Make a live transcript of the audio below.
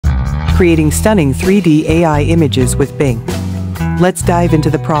creating stunning 3D AI images with Bing. Let's dive into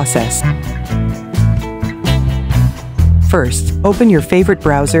the process. First, open your favorite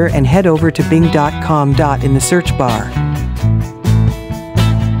browser and head over to bing.com. In the search bar,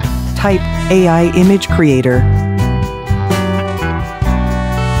 type AI Image Creator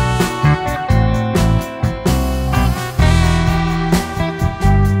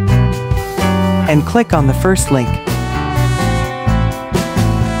and click on the first link.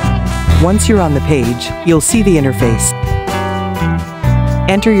 Once you're on the page, you'll see the interface.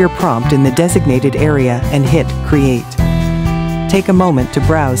 Enter your prompt in the designated area and hit Create. Take a moment to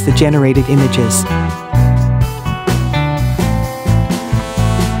browse the generated images.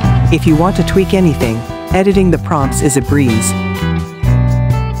 If you want to tweak anything, editing the prompts is a breeze.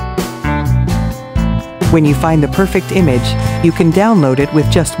 When you find the perfect image, you can download it with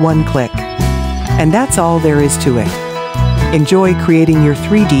just one click. And that's all there is to it. Enjoy creating your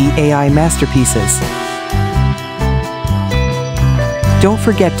 3D AI masterpieces. Don't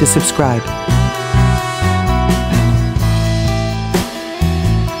forget to subscribe.